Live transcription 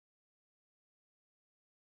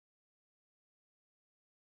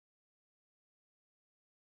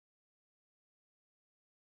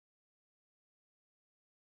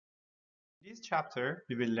In this chapter,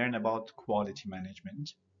 we will learn about quality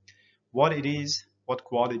management, what it is, what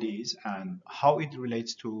quality is, and how it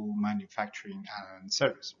relates to manufacturing and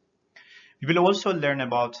service. We will also learn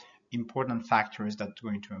about important factors that are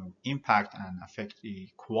going to impact and affect the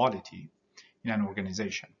quality in an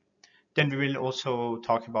organization. Then we will also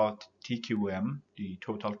talk about TQM, the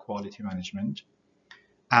total quality management,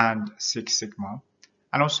 and Six Sigma,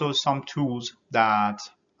 and also some tools that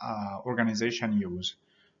organization use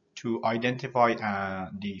to identify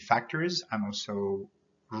the factors and also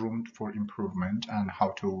room for improvement and how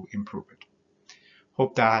to improve it.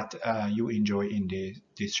 Hope that you enjoy in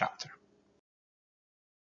this chapter.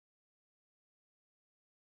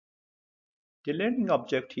 The learning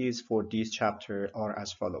objectives for this chapter are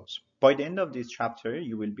as follows. By the end of this chapter,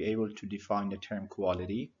 you will be able to define the term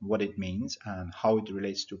quality, what it means, and how it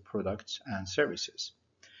relates to products and services.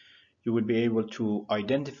 You will be able to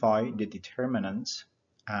identify the determinants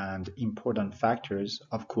and important factors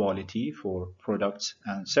of quality for products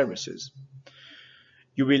and services.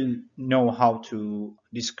 You will know how to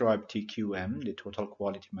describe TQM, the total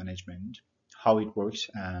quality management, how it works,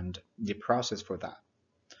 and the process for that.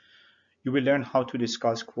 You will learn how to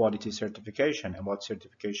discuss quality certification, about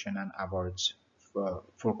certification and awards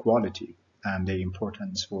for quality and their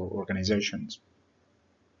importance for organizations.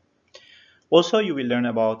 Also, you will learn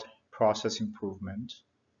about process improvement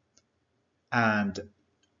and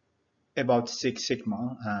about Six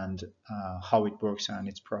Sigma and how it works and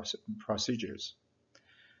its procedures.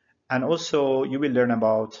 And also, you will learn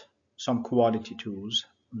about some quality tools,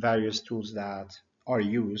 various tools that are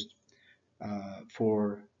used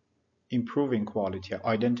for improving quality,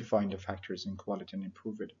 identifying the factors in quality and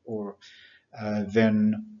improve it, or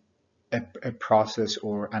when a process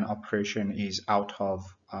or an operation is out of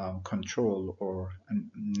control or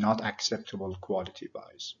not acceptable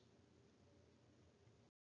quality-wise.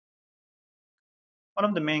 One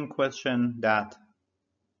of the main questions that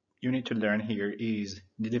you need to learn here is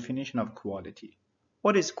the definition of quality.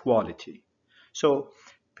 What is quality? So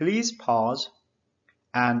please pause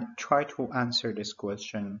and try to answer this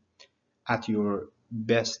question at your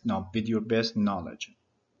best with your best knowledge.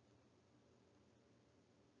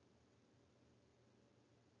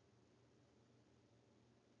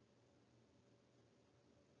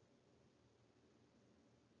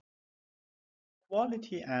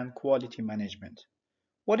 Quality and quality management.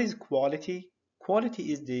 What is quality?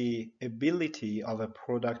 Quality is the ability of a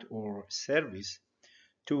product or service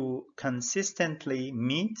to consistently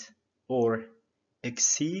meet or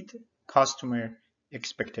exceed customer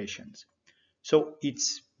expectations. So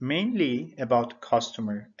it's mainly about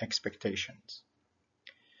customer expectations.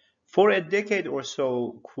 For a decade or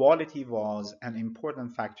so, quality was an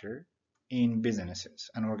important factor in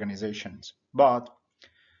businesses and organizations. But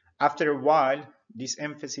after a while, this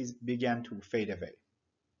emphasis began to fade away.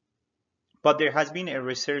 But there has been a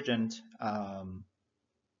resurgence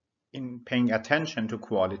in paying attention to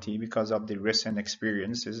quality because of the recent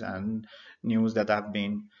experiences and news that have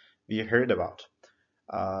been we heard about.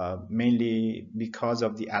 Mainly because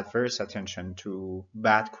of the adverse attention to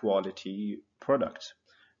bad quality products.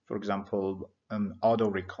 For example, auto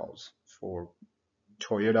recalls for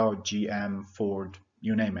Toyota, GM, Ford,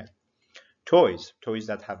 you name it. Toys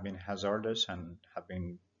that have been hazardous and have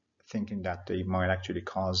been thinking that they might actually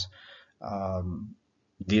cause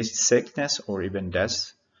this sickness or even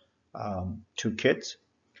death to kids.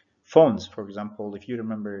 Phones, for example, if you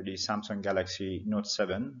remember the Samsung Galaxy Note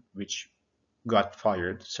 7, which got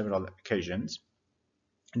fired several occasions.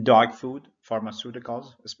 Dog food,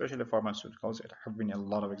 pharmaceuticals, especially pharmaceuticals, there have been a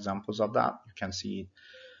lot of examples of that. You can see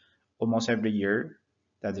almost every year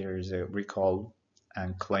that there is a recall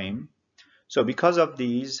and claim. So because of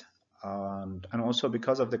these, and also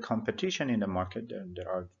because of the competition in the market, there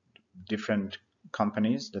are different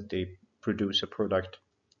companies that they produce a product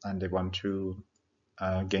and they want to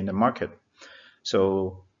gain the market.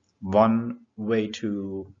 So one way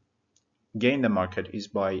to gain the market is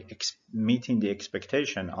by meeting the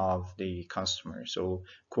expectation of the customer. So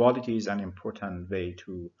quality is an important way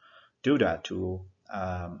to do that, to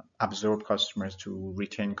absorb customers, to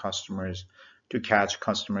retain customers, to catch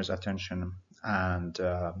customers' attention and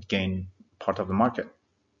gain part of the market.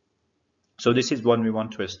 So this is what we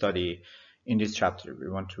want to study in this chapter. We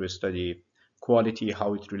want to study quality,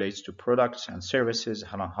 how it relates to products and services,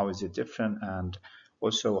 how is it different, and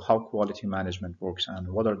also how quality management works and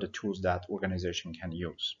what are the tools that organization can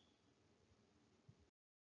use.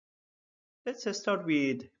 Let's start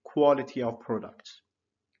with quality of products.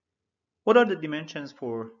 What are the dimensions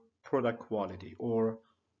for product quality, or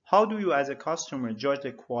how do you as a customer judge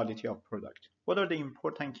the quality of product? What are the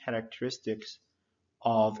important characteristics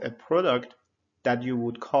of a product that you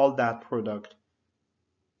would call that product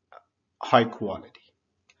high quality.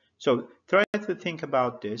 So try to think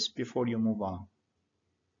about this before you move on.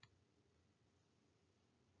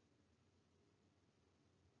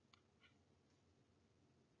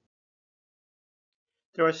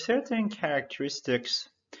 There are certain characteristics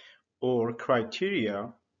or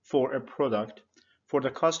criteria for a product for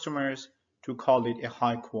the customers to call it a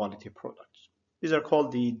high quality product. These are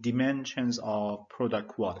called the dimensions of product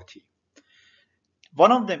quality.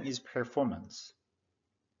 One of them is performance.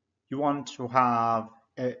 You want to have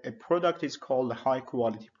a product is called a high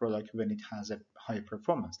quality product when it has a high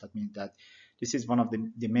performance. That means that this is one of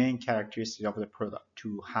the main characteristics of the product,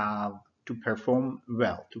 to perform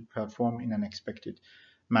well, to perform in an expected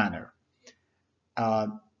manner.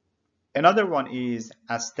 Another one is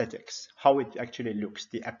aesthetics, how it actually looks,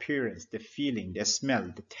 the appearance, the feeling, the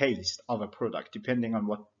smell, the taste of a product, depending on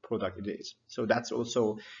what product it is. So that's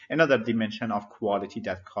also another dimension of quality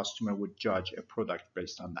that customer would judge a product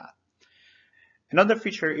based on that. Another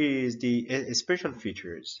feature is the special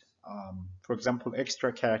features. For example,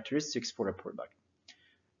 extra characteristics for a product.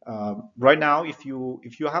 Right now, if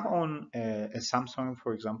you have on a Samsung,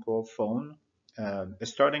 for example, phone,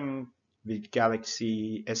 starting with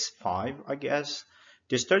Galaxy S5, I guess,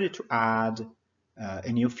 they started to add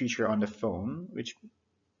a new feature on the phone, which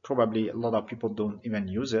probably a lot of people don't even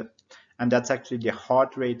use it. And that's actually the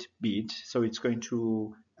heart rate beat. So it's going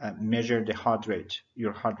to measure the heart rate,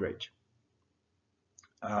 your heart rate.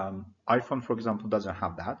 iPhone, for example, doesn't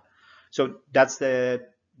have that. So that's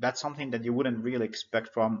something that you wouldn't really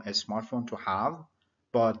expect from a smartphone to have.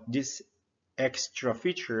 But this extra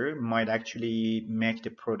feature might actually make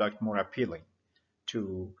the product more appealing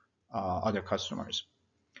to other customers.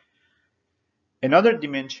 Another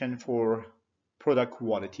dimension for product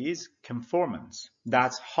quality is conformance.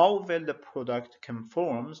 That's how well the product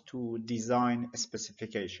conforms to design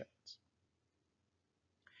specifications.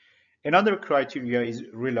 Another criteria is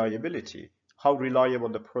reliability, how reliable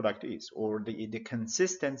the product is, or the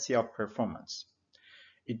consistency of performance.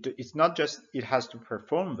 It's not just it has to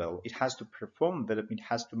perform well, it has to perform well, it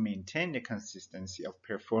has to maintain the consistency of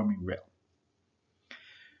performing well.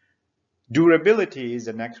 Durability is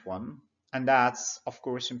the next one, and that's of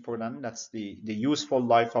course important. That's the useful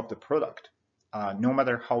life of the product. No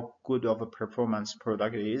matter how good of a performance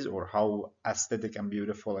product it is or how aesthetic and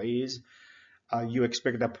beautiful it is, you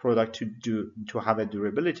expect that product to have a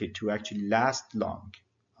durability, to actually last long.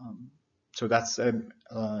 So that's a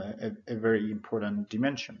very important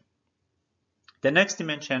dimension. The next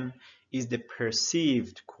dimension is the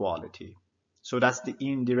perceived quality. So that's the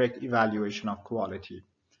indirect evaluation of quality.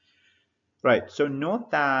 Right, so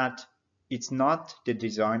note that it's not the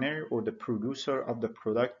designer or the producer of the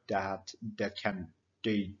product that can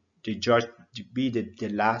judge, be the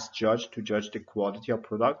last judge to judge the quality of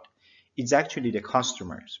product. It's actually the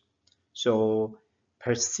customers. So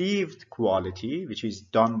perceived quality, which is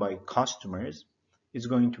done by customers, is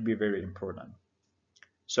going to be very important.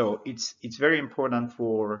 So it's very important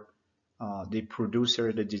for the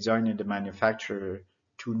producer, the designer, the manufacturer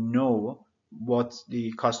to know what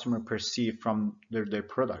the customer perceive from their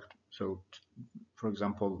product. So for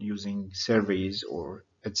example, using surveys or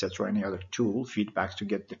etc., any other tool, feedbacks, to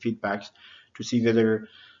get the feedbacks to see whether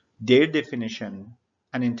their definition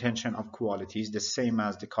and intention of quality is the same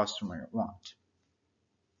as the customer want.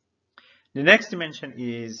 The next dimension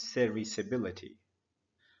is serviceability.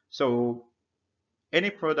 So any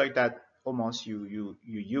product that almost you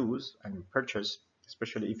use and you purchase,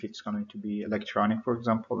 especially if it's going to be electronic, for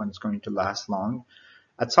example, and it's going to last long,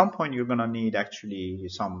 at some point you're going to need actually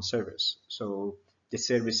some service. So the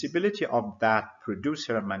serviceability of that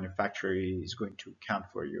producer and manufacturer is going to count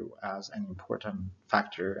for you as an important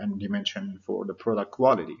factor and dimension for the product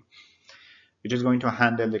quality, which is going to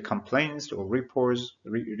handle the complaints or repairs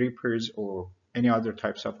or any other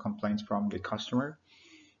types of complaints from the customer.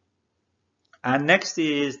 And next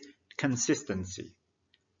is consistency.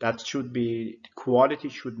 That should be, quality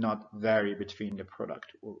should not vary between the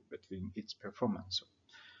product or between its performance.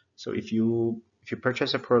 So if you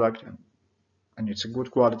purchase a product and it's a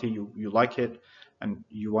good quality, you like it, and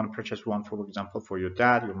you want to purchase one, for example, for your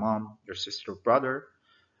dad, your mom, your sister, or brother,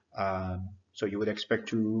 so you would expect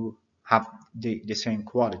to have the same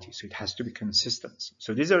quality. So it has to be consistent.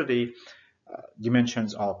 So these are the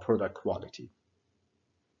dimensions of product quality.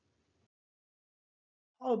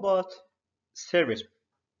 How about service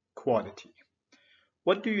quality?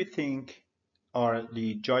 What do you think are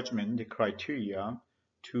the judgment, the criteria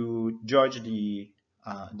to judge the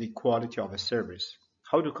quality of a service?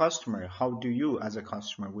 How do you as a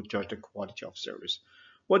customer would judge the quality of service?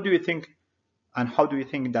 What do you think And how do you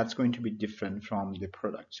think that's going to be different from the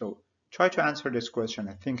product? So try to answer this question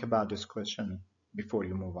and think about this question before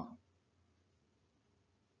you move on.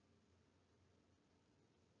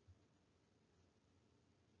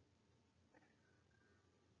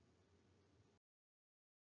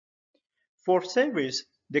 For service,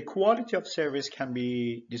 the quality of service can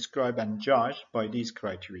be described and judged by these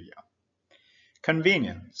criteria.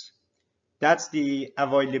 Convenience, that's the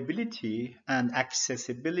availability and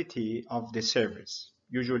accessibility of the service.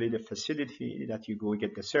 Usually the facility that you go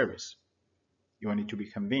get the service. You want it to be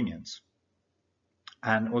convenient.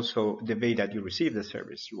 And also the way that you receive the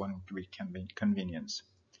service, you want it to be convenience.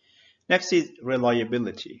 Next is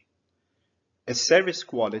reliability. A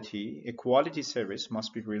quality service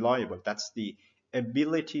must be reliable. That's the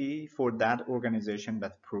ability for that organization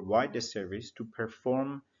that provide the service to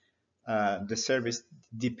perform the service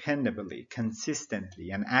dependably,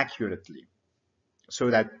 consistently, and accurately, so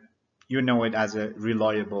that you know it as a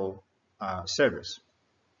reliable service.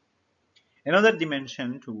 Another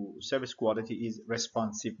dimension to service quality is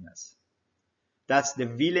responsiveness. That's the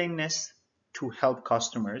willingness to help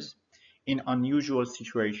customers in unusual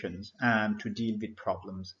situations and to deal with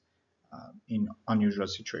problems in unusual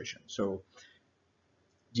situations. So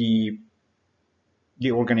the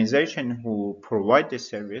the organization who provide the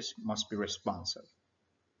service must be responsive.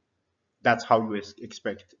 That's how you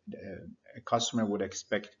expect a customer would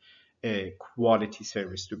expect a quality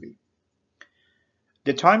service to be.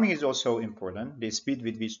 The timing is also important, the speed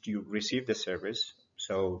with which you receive the service.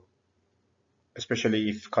 So especially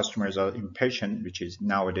if customers are impatient, which is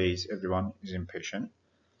nowadays everyone is impatient.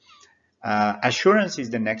 Assurance is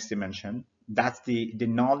the next dimension. That's the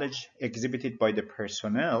knowledge exhibited by the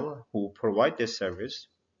personnel who provide the service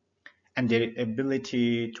and their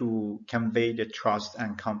ability to convey the trust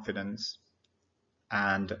and confidence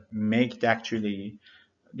and make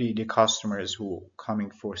the customers who coming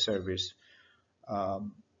for service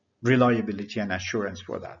reliability and assurance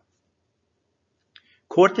for that.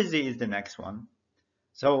 Courtesy is the next one.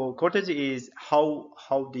 So courtesy is how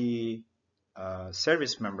the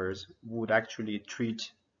service members would actually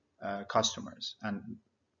treat customers and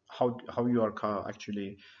how you are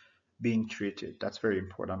actually being treated. That's very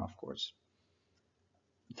important, of course.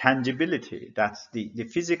 Tangibility, that's the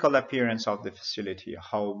physical appearance of the facility.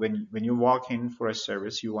 How when you walk in for a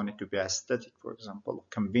service, you want it to be aesthetic, for example,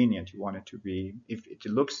 convenient. You want it to be, if it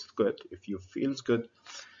looks good, if you feels good,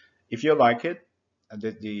 if you like it,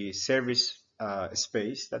 the service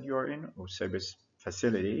space that you're in or service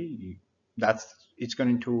facility, that's it's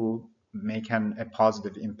going to make a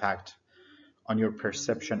positive impact on your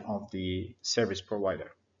perception of the service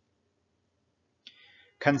provider.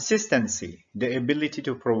 Consistency, the ability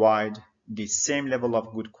to provide the same level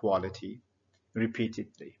of good quality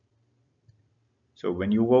repeatedly. So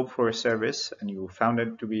when you go for a service and you found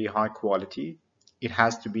it to be high quality, it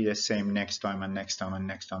has to be the same next time and next time and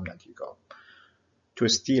next time that you go, to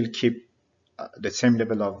still keep the same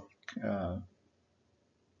level of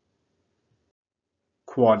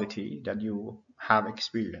quality that you have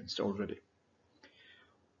experienced already.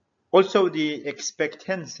 Also the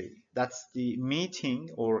expectancy, that's the meeting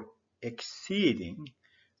or exceeding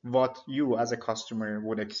what you as a customer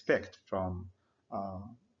would expect from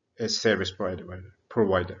a service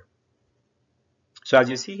provider. So as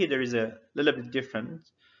you see here, there is a little bit different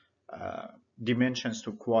uh, dimensions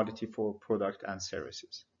to quality for product and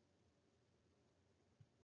services.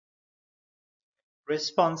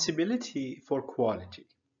 Responsibility for quality.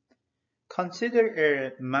 Consider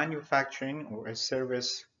a manufacturing or a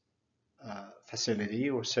service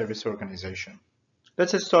facility or service organization.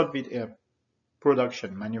 Let's start with a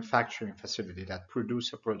production manufacturing facility that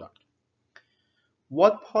produce a product.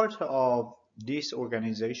 What part of this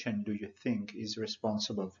organization do you think is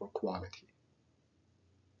responsible for quality?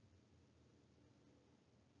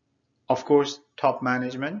 Of course, top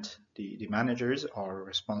management, the managers are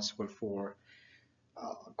responsible for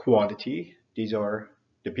quality. These are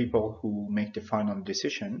the people who make the final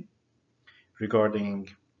decision regarding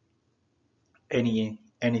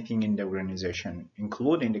anything in the organization,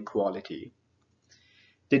 including the quality.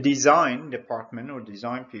 The design department or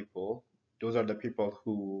design people, those are the people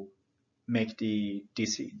who make the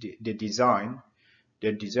design.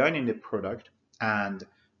 They're designing the product, and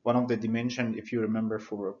one of the dimension, if you remember,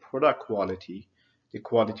 for product quality, the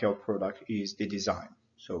quality of product is the design.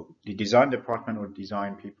 So the design department or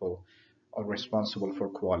design people are responsible for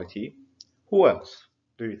quality. Who else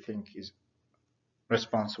do you think is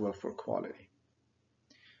responsible for quality?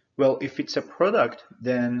 Well, if it's a product,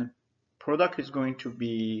 then product is going to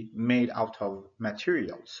be made out of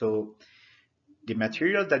material. So the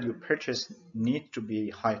material that you purchase needs to be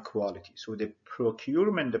high quality. So the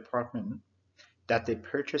procurement department that they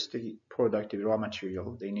purchase the product, the raw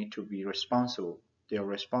material, they need to be responsible. They are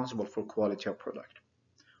responsible for quality of product.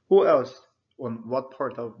 Who else, on what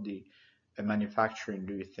part of the manufacturing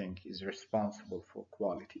do you think is responsible for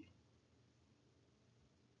quality?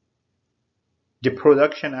 The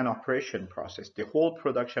production and operation process, the whole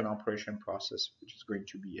production operation process, which is going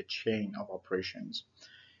to be a chain of operations.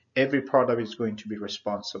 Every product is going to be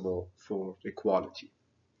responsible for the quality.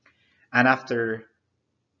 And after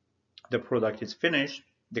the product is finished,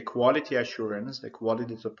 the quality assurance, the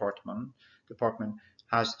quality department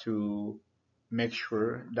has to make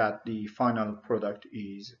sure that the final product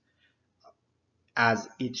is as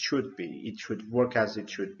it should be. It should work as it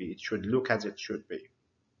should be. It should look as it should be.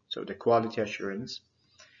 So the quality assurance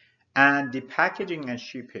and the packaging and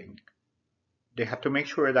shipping, they have to make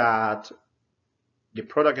sure that the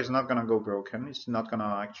product is not going to go broken. It's not going to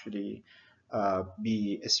actually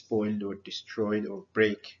be spoiled or destroyed or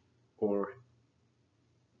break or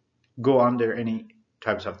go under any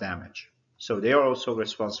types of damage. So they are also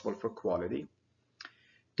responsible for quality.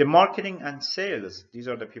 The marketing and sales, these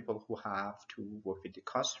are the people who have to work with the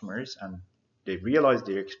customers and they realize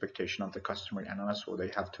the expectation of the customer, and also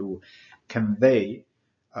they have to convey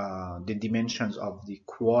the dimensions of the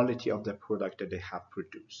quality of the product that they have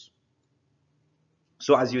produced.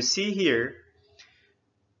 So as you see here,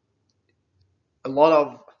 a lot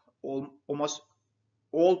of almost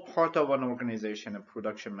all part of an organization of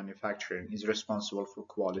production manufacturing is responsible for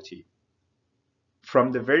quality.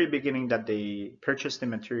 From the very beginning that they purchase the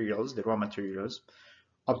materials, the raw materials,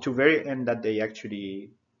 up to very end that they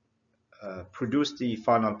actually produce the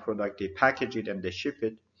final product, they package it and they ship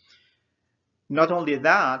it. Not only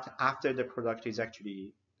that, after the product is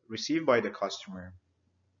actually received by the customer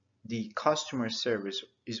service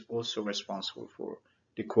is also responsible for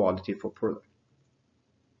the quality for product.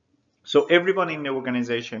 So everyone in the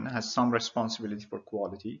organization has some responsibility for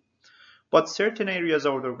quality, but certain areas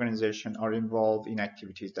of the organization are involved in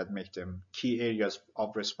activities that make them key areas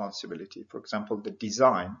of responsibility. For example, the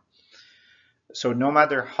design. So no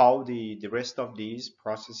matter how the rest of these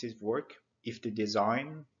processes work, if the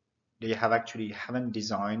design, they haven't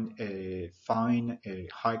designed a fine, a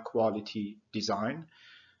high quality design,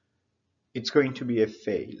 it's going to be a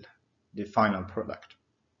fail, the final product.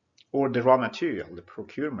 Or the raw material, the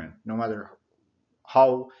procurement, no matter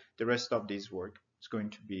how the rest of these work, it's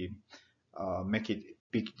going to be make it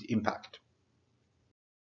big impact.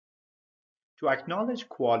 To acknowledge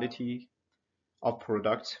quality of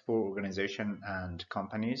products for organization and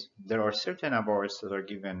companies, there are certain awards that are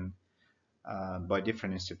given by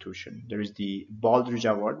different institutions. There is the Baldrige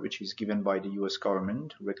Award, which is given by the US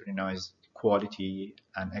government to recognize quality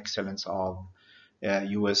and excellence of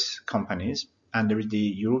US companies. And there is the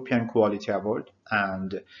European Quality Award,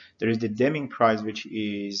 and there is the Deming Prize, which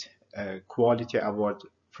is a quality award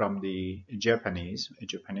from the a Japanese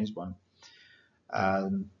one,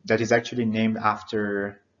 that is actually named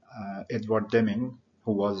after Edward Deming,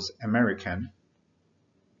 who was American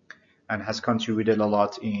and has contributed a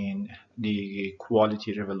lot in the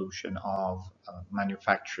quality revolution of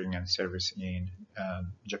manufacturing and service in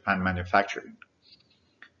Japan manufacturing.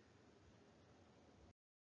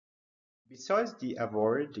 Besides the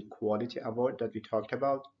award, the quality award that we talked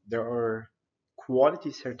about, there are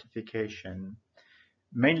quality certification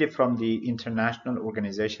mainly from the International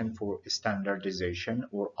Organization for Standardization,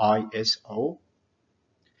 or ISO,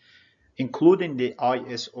 including the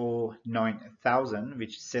ISO 9000,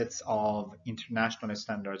 which sets of international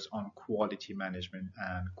standards on quality management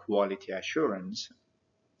and quality assurance,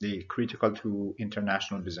 the critical to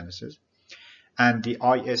international businesses, and the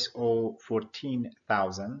ISO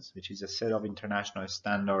 14000, which is a set of international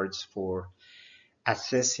standards for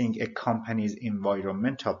assessing a company's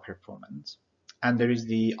environmental performance. And there is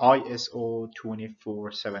the ISO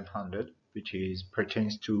 24700, which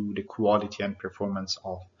pertains to the quality and performance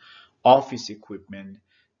of office equipment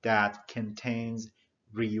that contains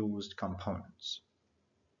reused components.